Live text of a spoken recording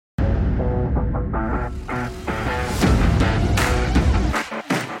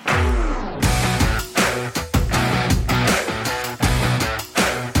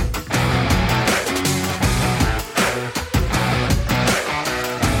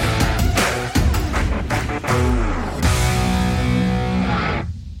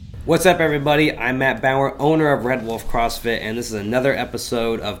What's up, everybody? I'm Matt Bauer, owner of Red Wolf CrossFit, and this is another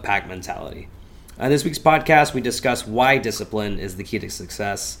episode of Pack Mentality. On this week's podcast, we discuss why discipline is the key to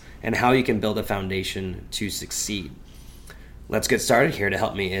success and how you can build a foundation to succeed. Let's get started. Here to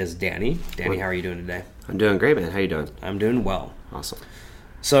help me is Danny. Danny, how are you doing today? I'm doing great, man. How you doing? I'm doing well. Awesome.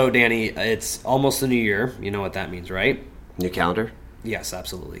 So, Danny, it's almost the new year. You know what that means, right? New calendar? Yes,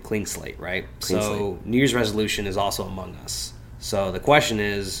 absolutely. Clean slate, right? Clean slate. New Year's resolution is also among us. So the question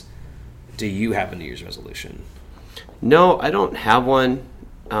is, do you have a New Year's resolution? No, I don't have one.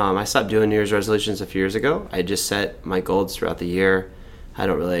 I stopped doing New Year's resolutions a few years ago. I just set my goals throughout the year. I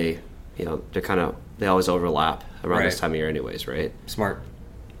don't really, they always overlap around this time of year anyways, right? Smart.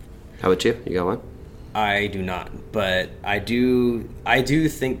 How about you? You got one? I do not, but I do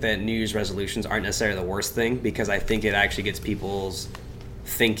think that New Year's resolutions aren't necessarily the worst thing, because I think it actually gets people's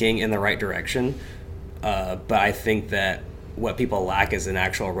thinking in the right direction. But I think that what people lack is an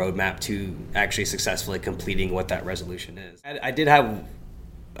actual roadmap to actually successfully completing what that resolution is. I did have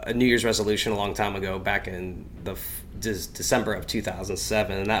a New Year's resolution a long time ago, back in the December of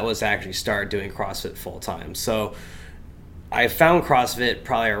 2007, and that was to actually start doing CrossFit full time. So I found CrossFit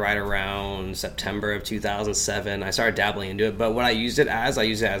probably right around September of 2007. I started dabbling into it, but what I used it as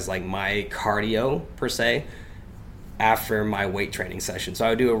like my cardio per se after my weight training session. So I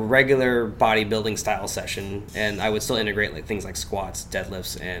would do a regular bodybuilding style session, and I would still integrate like things like squats,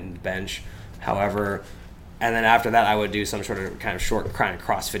 deadlifts, and bench. However, and then after that, I would do some sort of kind of short kind of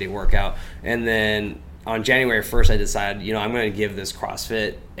CrossFit workout. And then on January 1st, I decided, I'm going to give this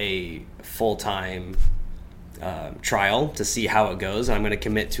CrossFit a full-time trial to see how it goes, and I'm going to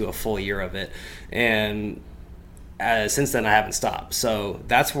commit to a full year of it. And since then, I haven't stopped. So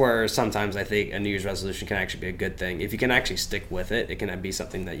that's where sometimes I think a New Year's resolution can actually be a good thing. If you can actually stick with it, it can be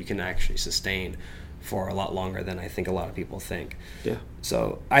something that you can actually sustain for a lot longer than I think a lot of people think. Yeah.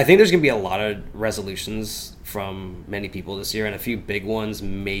 So I think there's going to be a lot of resolutions from many people this year, and a few big ones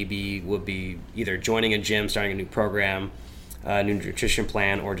maybe would be either joining a gym, starting a new program, a new nutrition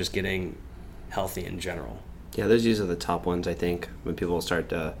plan, or just getting healthy in general. Yeah, those usually are the top ones, I think, when people start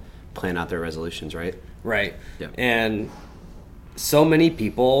to plan out their resolutions, right? Right. Yeah. And so many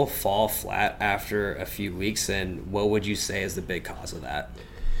people fall flat after a few weeks, and what would you say is the big cause of that?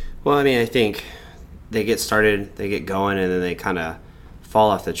 Well, I think they get started, they get going, and then they kind of fall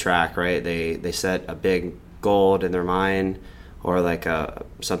off the track, right? They set a big goal in their mind, or like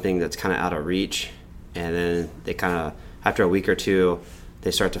something that's kind of out of reach, and then they kind of, after a week or two,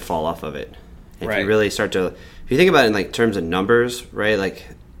 they start to fall off of it. If right. you really start to, if you think about it in like terms of numbers, right? Like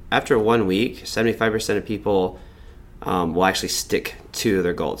after 1 week, 75% of people will actually stick to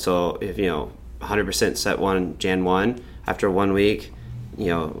their goal. So if 100% set one Jan 1, after 1 week,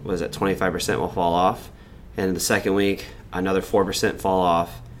 was it 25% will fall off, and the second week another 4% fall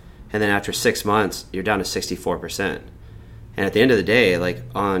off, and then after 6 months you're down to 64%. And at the end of the day, like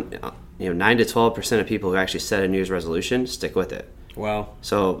on 9 to 12% of people who actually set a New Year's resolution stick with it. Wow.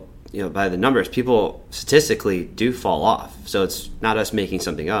 So by the numbers, people statistically do fall off. So it's not us making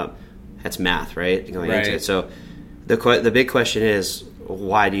something up. That's math, right? Going right. into it. So the big question is,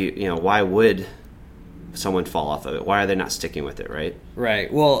 why why would someone fall off of it? Why are they not sticking with it, right?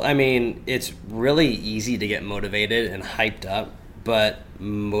 Right. Well, it's really easy to get motivated and hyped up, but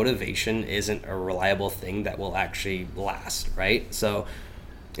motivation isn't a reliable thing that will actually last, right? So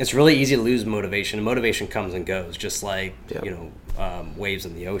it's really easy to lose motivation. Motivation comes and goes, just like, waves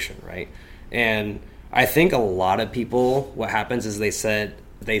in the ocean, right? And I think a lot of people, what happens is they set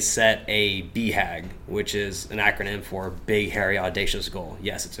a BHAG, which is an acronym for Big, Hairy, Audacious Goal.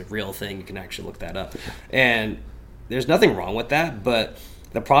 Yes, it's a real thing. You can actually look that up. And there's nothing wrong with that, but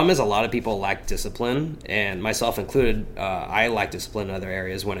the problem is a lot of people lack discipline, and myself included. I lack discipline in other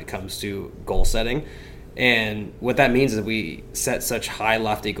areas when it comes to goal setting. And what that means is we set such high,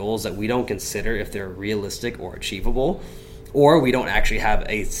 lofty goals that we don't consider if they're realistic or achievable, or we don't actually have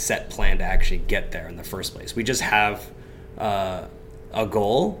a set plan to actually get there in the first place. We just have a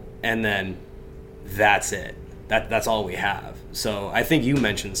goal, and then that's it. That's all we have. So I think you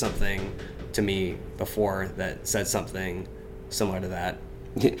mentioned something to me before that said something similar to that.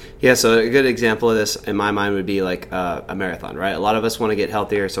 Yeah, so a good example of this in my mind would be like a marathon, right? A lot of us want to get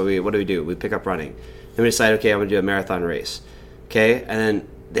healthier, so what do? We pick up running. Then we decide, okay, I'm going to do a marathon race. Okay, and then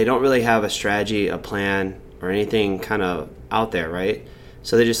they don't really have a strategy, a plan, or anything kind of out there, right?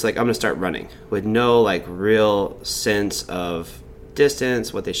 So they're just like, I'm going to start running with no like real sense of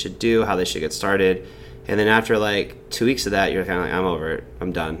distance, what they should do, how they should get started. And then after like 2 weeks of that, you're kind of like, I'm over it.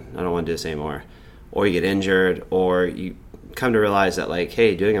 I'm done. I don't want to do this anymore. Or you get injured, or you come to realize that like,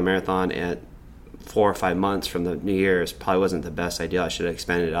 hey, doing a marathon at 4 or 5 months from the New Year's probably wasn't the best idea. I should have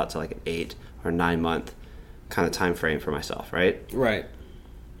expanded it out to like an 8 or 9 month kind of time frame for myself, right? Right.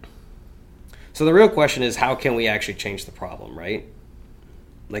 So the real question is, how can we actually change the problem, right?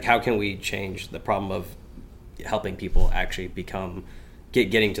 Like, how can we change the problem of helping people actually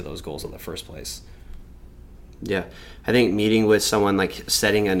getting to those goals in the first place? Yeah. I think meeting with someone, like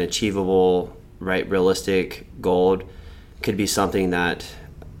setting an achievable, right, realistic goal could be something that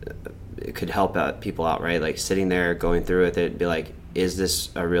it could help people out, right? Like sitting there, going through with it, be like, is this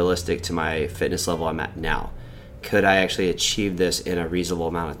realistic to my fitness level I'm at now? Could I actually achieve this in a reasonable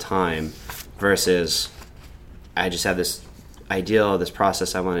amount of time versus I just have this ideal, this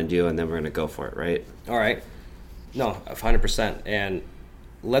process I want to do, and then we're going to go for it, right? All right. No, 100%. And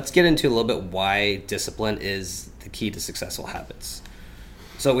let's get into a little bit why discipline is the key to successful habits.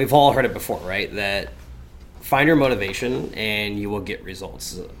 So we've all heard it before, right? That find your motivation and you will get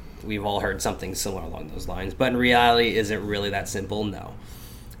results. We've all heard something similar along those lines. But in reality, is it really that simple? No.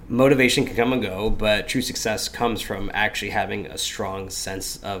 Motivation can come and go, but true success comes from actually having a strong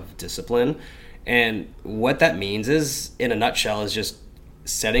sense of discipline. And what that means is, in a nutshell, is just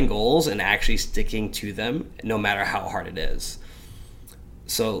setting goals and actually sticking to them no matter how hard it is.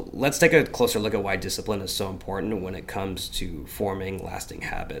 So let's take a closer look at why discipline is so important when it comes to forming lasting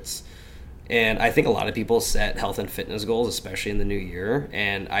habits. And I think a lot of people set health and fitness goals, especially in the new year.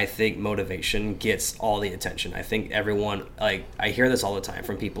 And I think motivation gets all the attention. I think everyone, like, I hear this all the time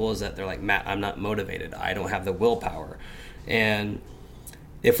from people, is that they're like, Matt, I'm not motivated. I don't have the willpower. And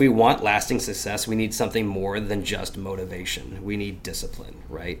if we want lasting success, we need something more than just motivation. We need discipline,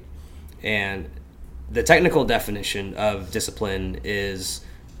 right? And the technical definition of discipline is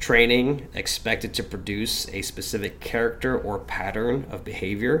training expected to produce a specific character or pattern of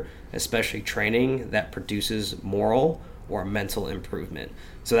behavior, especially training that produces moral or mental improvement.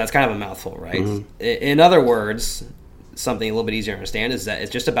 So that's kind of a mouthful, right? Mm-hmm. In other words, something a little bit easier to understand is that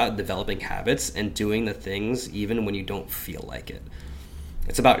it's just about developing habits and doing the things even when you don't feel like it.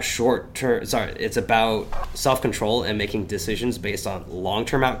 It's about it's about self-control and making decisions based on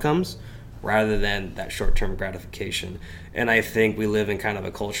long-term outcomes rather than that short-term gratification. And I think we live in kind of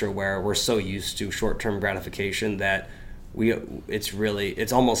a culture where we're so used to short-term gratification that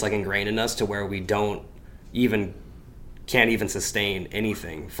it's almost like ingrained in us to where we can't even sustain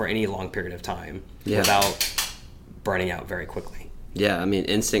anything for any long period of time without burning out very quickly. Yeah, I mean,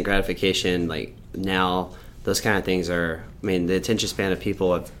 instant gratification, like now, those kind of things are, I mean, the attention span of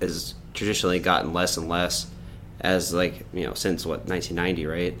people has traditionally gotten less and less as, like, you know, since 1990,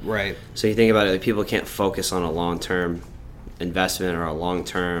 right? Right. So you think about it, like, people can't focus on a long-term investment or a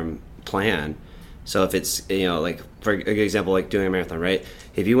long-term plan. So if it's, you know, like, for a good example, like doing a marathon, right?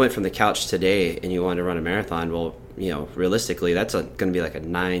 If you went from the couch today and you wanted to run a marathon, well, you know, realistically, that's going to be like a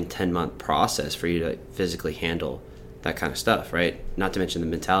 9-10 month process for you to physically handle that kind of stuff, right? Not to mention the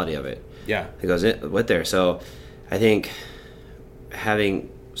mentality of it. Yeah. It goes with there. So I think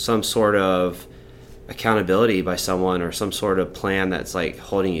having some sort of accountability by someone or some sort of plan that's like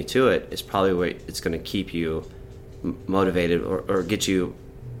holding you to it is probably what it's going to keep you motivated or get you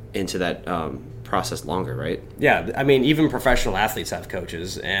into that process longer, right? Yeah, I mean, even professional athletes have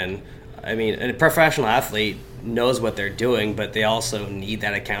coaches, and I mean, a professional athlete knows what they're doing, but they also need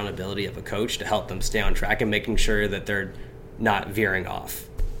that accountability of a coach to help them stay on track and making sure that they're not veering off.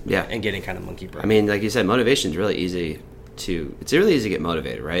 Yeah, and getting kind of monkey brain. I mean, like you said, motivation is really easy it's really easy to get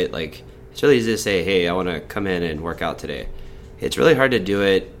motivated, right? Like, it's really easy to say, hey, I want to come in and work out today. It's really hard to do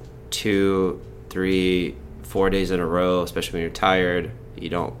it 2, 3, 4 days in a row, especially when you're tired. You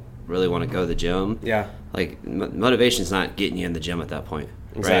don't really want to go to the gym. Yeah. Like, motivation's not getting you in the gym at that point.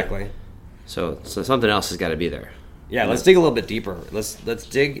 Exactly. Right? So something else has got to be there. Yeah, let's dig a little bit deeper. Let's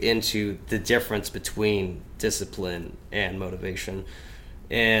dig into the difference between discipline and motivation.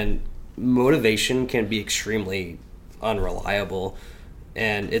 And motivation can be extremely unreliable,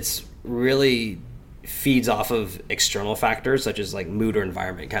 and it's really feeds off of external factors such as like mood or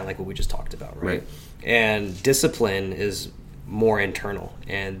environment, kind of like what we just talked about, right? And discipline is more internal,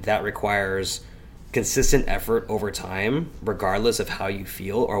 and that requires consistent effort over time, regardless of how you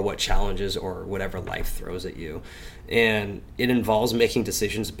feel or what challenges or whatever life throws at you. And it involves making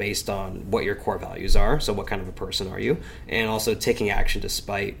decisions based on what your core values are, so what kind of a person are you, and also taking action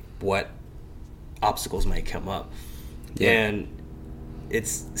despite what obstacles might come up. Yeah. And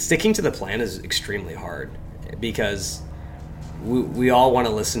it's sticking to the plan is extremely hard because we all want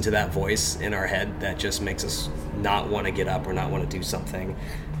to listen to that voice in our head that just makes us not want to get up or not want to do something.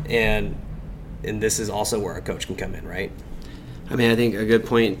 And this is also where a coach can come in, right? I mean, I think a good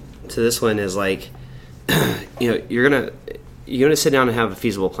point to this one is like, you know, you're gonna sit down and have a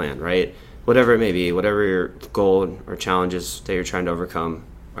feasible plan, right? whatever it may be, whatever your goal or challenges that you're trying to overcome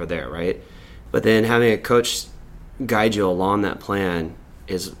are there, right? But then having a coach guide you along that plan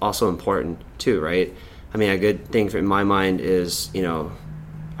is also important too, right? I mean, a good thing in my mind is,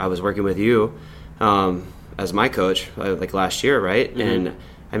 I was working with you as my coach like last year, right? Mm-hmm. And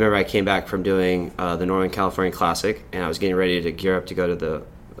I remember I came back from doing the Northern California Classic, and I was getting ready to gear up to go to the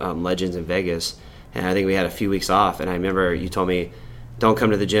Legends in Vegas. And I think we had a few weeks off, and I remember you told me, don't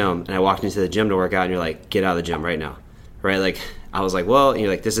come to the gym. And I walked into the gym to work out, and you're like, get out of the gym right now, right? Like, I was like, well, you're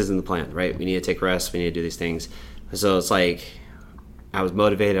like, this isn't the plan, right? We need to take rest. We need to do these things. So it's like, I was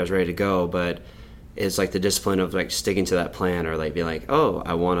motivated. I was ready to go, but it's like the discipline of like sticking to that plan, or like being like, oh,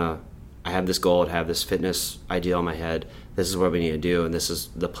 I have this goal, to have this fitness ideal in my head. This is what we need to do, and this is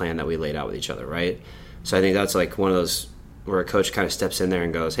the plan that we laid out with each other, right? So I think that's like one of those where a coach kind of steps in there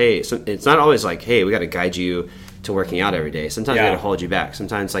and goes, hey, so it's not always like, hey, we got to guide you to working out every day. Sometimes we got to hold you back.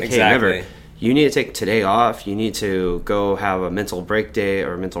 Sometimes like, hey, remember, you need to take today off. You need to go have a mental break day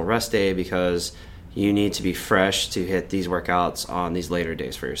or a mental rest day because you need to be fresh to hit these workouts on these later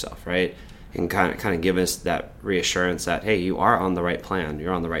days for yourself, right? And kind of give us that reassurance that, hey, you are on the right plan.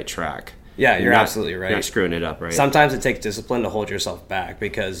 You're on the right track. Yeah, you're absolutely right. You're not screwing it up, right? Sometimes it takes discipline to hold yourself back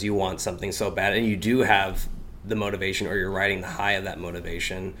because you want something so bad, and you do have the motivation, or you're riding the high of that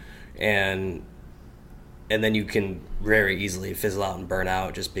motivation, and then you can very easily fizzle out and burn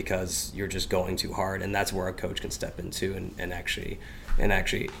out just because you're just going too hard. And that's where a coach can step into and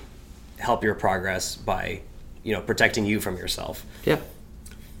actually help your progress by protecting you from yourself. Yeah.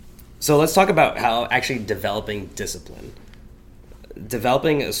 So let's talk about how actually developing discipline.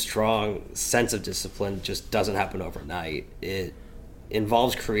 Developing a strong sense of discipline just doesn't happen overnight. It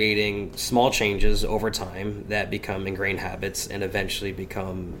involves creating small changes over time that become ingrained habits and eventually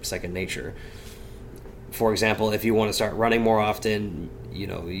become second nature. For example, if you want to start running more often,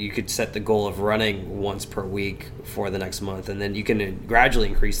 you could set the goal of running once per week for the next month, and then you can gradually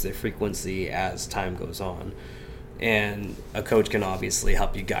increase the frequency as time goes on. And a coach can obviously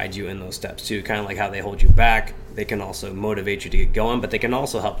help you, guide you in those steps too, kind of like how they hold you back. They can also motivate you to get going, but they can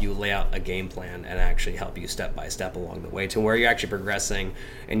also help you lay out a game plan and actually help you step by step along the way to where you're actually progressing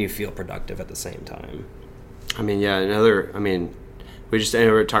and you feel productive at the same time. I mean, yeah, we just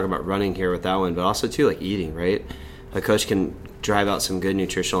ended up talking about running here with that one, but also too, like eating, right? A coach can drive out some good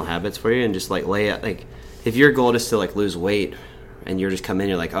nutritional habits for you and just like lay out, like if your goal is to like lose weight and you're just come in,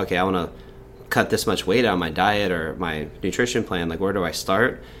 you're like, okay, I want to cut this much weight out of my diet or my nutrition plan, like where do I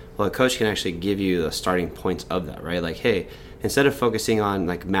start? Well, a coach can actually give you the starting points of that, right? Like, hey, instead of focusing on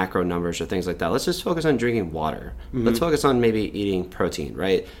like macro numbers or things like that, let's just focus on drinking water. Mm-hmm. Let's focus on maybe eating protein,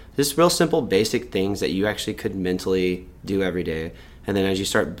 right? Just real simple basic things that you actually could mentally do every day. And then as you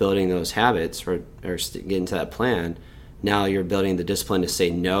start building those habits or get into that plan, now you're building the discipline to say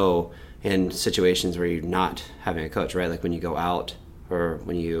no in situations where you're not having a coach, right? Like when you go out or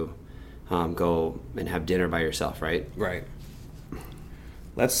when you go and have dinner by yourself, right? Right.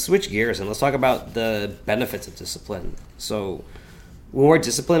 Let's switch gears and let's talk about the benefits of discipline. So when we're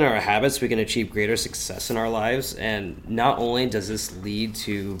disciplined in our habits, we can achieve greater success in our lives. And not only does this lead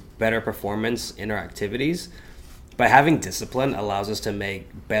to better performance in our activities, but having discipline allows us to make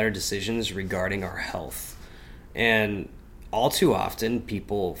better decisions regarding our health. And all too often,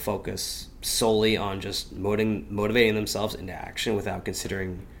 people focus solely on just motivating themselves into action without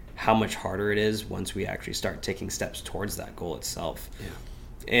considering how much harder it is once we actually start taking steps towards that goal itself. Yeah.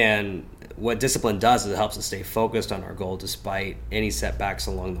 And what discipline does is it helps us stay focused on our goal despite any setbacks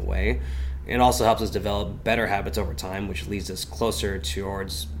along the way. It also helps us develop better habits over time, which leads us closer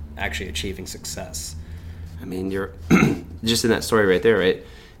towards actually achieving success. I mean, you're just in that story right there, right?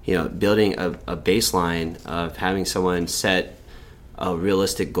 Building a baseline of having someone set a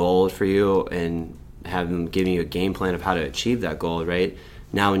realistic goal for you and have them giving you a game plan of how to achieve that goal, right?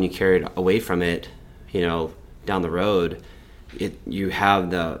 Now when you carry it away from it, down the road, you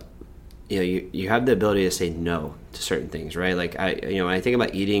have the ability to say no to certain things, right? Like when I think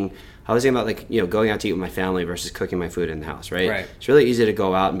about eating, I always think about like, going out to eat with my family versus cooking my food in the house, right? Right. It's really easy to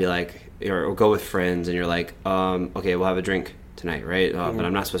go out and be like, or go with friends and you're like, okay, we'll have a drink tonight, right? But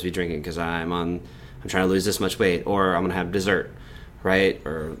I'm not supposed to be drinking because I'm trying to lose this much weight, or I'm going to have dessert, right?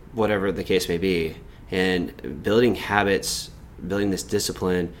 Or whatever the case may be. And building habits, building this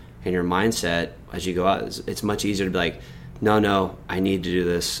discipline in your mindset as you go out, it's much easier to be like, no, I need to do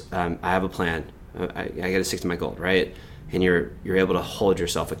this. I have a plan. I got to stick to my goal, right? And you're able to hold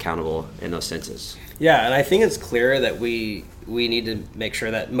yourself accountable in those senses. Yeah, and I think it's clear that we need to make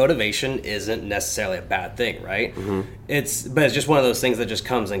sure that motivation isn't necessarily a bad thing, right? Mm-hmm. But it's just one of those things that just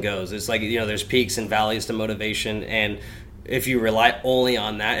comes and goes. It's like, there's peaks and valleys to motivation, and if you rely only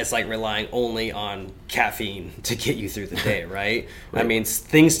on that, it's like relying only on caffeine to get you through the day, right? I mean,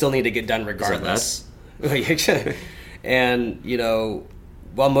 things still need to get done regardless. And, you know,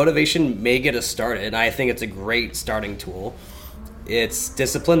 while motivation may get us started, and I think it's a great starting tool, it's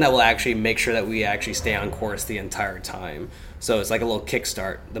discipline that will actually make sure that we actually stay on course the entire time. So it's like a little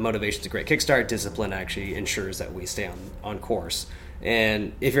kickstart. The motivation's a great kickstart. Discipline actually ensures that we stay on course.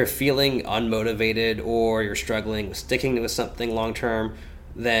 And if you're feeling unmotivated or you're struggling with sticking with something long term,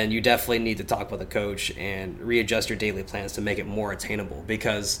 then you definitely need to talk with a coach and readjust your daily plans to make it more attainable,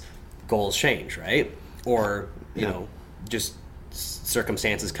 because goals change, right? Or, you know, just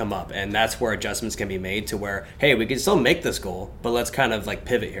circumstances come up, and that's where adjustments can be made to where, hey, we can still make this goal, but let's kind of like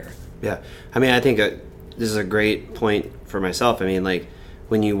pivot here. Yeah. I mean, I think this is a great point for myself. I mean, like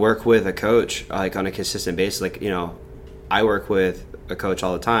when you work with a coach, like on a consistent basis, like, you know, I work with a coach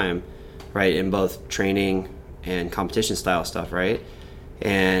all the time, right, in both training and competition style stuff, right?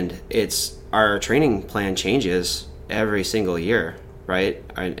 And it's our training plan changes every single year, right?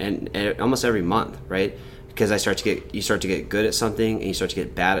 And almost every month, right? Because you start to get good at something and you start to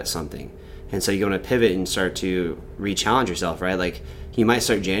get bad at something. And so you want to pivot and start to re-challenge yourself, right? Like you might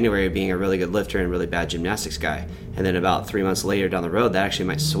start January being a really good lifter and a really bad gymnastics guy. And then about 3 months later down the road, that actually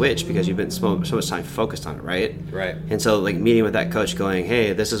might switch because you've been so much time focused on it, right? Right. And so like meeting with that coach going,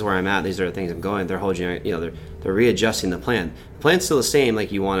 hey, this is where I'm at. These are the things I'm going. They're holding, you know, they're readjusting the plan. The plan's still the same.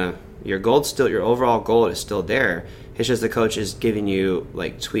 Like your overall goal is still there. It's just the coach is giving you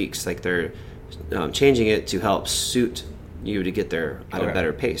like tweaks, like they're changing it to help suit you to get there at a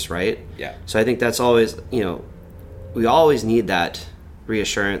better pace, right? Yeah. So I think that's always, you know, we always need that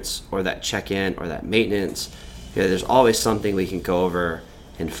reassurance or that check-in or that maintenance. You know, there's always something we can go over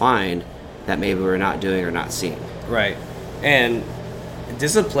and find that maybe we're not doing or not seeing. Right. And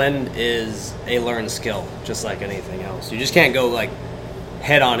discipline is a learned skill, just like anything else. You just can't go like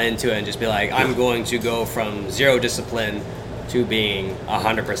head on into it and just be like, I'm going to go from zero discipline to being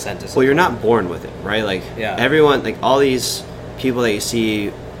 100% discipline. Well, you're not born with it, right? Like everyone, like all these people that you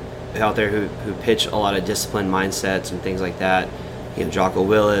see out there who pitch a lot of discipline mindsets and things like that, you know, Jocko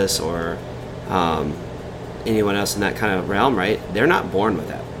Willis or anyone else in that kind of realm, right? They're not born with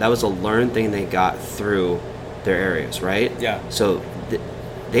that. That was a learned thing they got through their areas, right? Yeah. So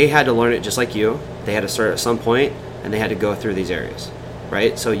they had to learn it just like you. They had to start at some point, and they had to go through these areas,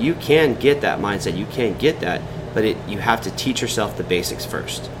 right? So you can get that mindset. You can get that. But you have to teach yourself the basics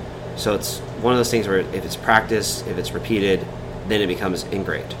first. So it's one of those things where if it's practice, if it's repeated, then it becomes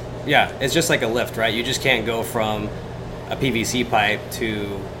ingrained. Yeah, it's just like a lift, right? You just can't go from a PVC pipe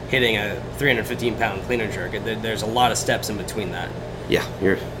to hitting a 315-pound clean and jerk. There's a lot of steps in between that. Yeah,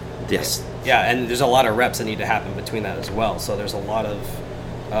 yes. Yeah, and there's a lot of reps that need to happen between that as well. So there's a lot of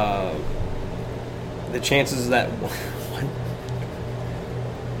the chances that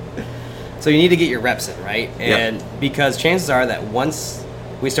So you need to get your reps in, right? And because chances are that once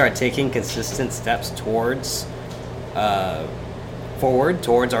we start taking consistent steps towards forward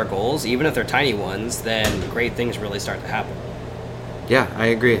towards our goals, even if they're tiny ones, then great things really start to happen. Yeah, I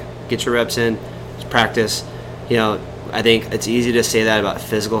agree. Get your reps in, practice. You know, I think it's easy to say that about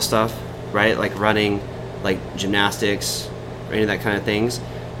physical stuff, right? Like running, like gymnastics, or any of that kind of things.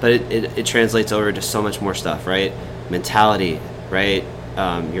 But it translates over to so much more stuff, right? Mentality, right?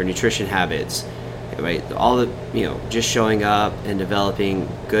 Your nutrition habits, right? All the, you know, just showing up and developing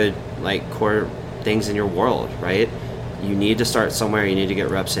good, like, core things in your world, right? You need to start somewhere. You need to get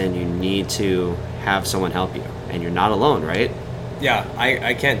reps in. You need to have someone help you, and you're not alone, right? Yeah,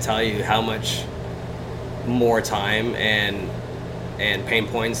 I can't tell you how much more time and pain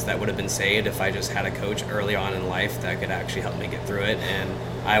points that would have been saved if I just had a coach early on in life that could actually help me get through it, and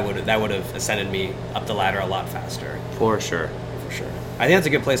that would have ascended me up the ladder a lot faster. For sure. Sure. I think that's a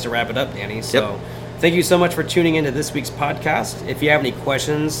good place to wrap it up, Danny. So thank you so much for tuning into this week's podcast. If you have any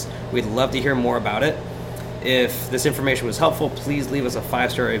questions, we'd love to hear more about it. If this information was helpful, please leave us a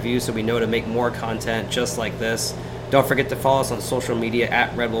 5-star review so we know to make more content just like this. Don't forget to follow us on social media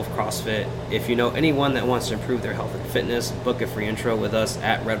at Red Wolf CrossFit. If you know anyone that wants to improve their health and fitness, book a free intro with us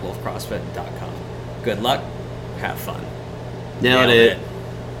at redwolfcrossfit.com. Good luck. Have fun. Nailed it.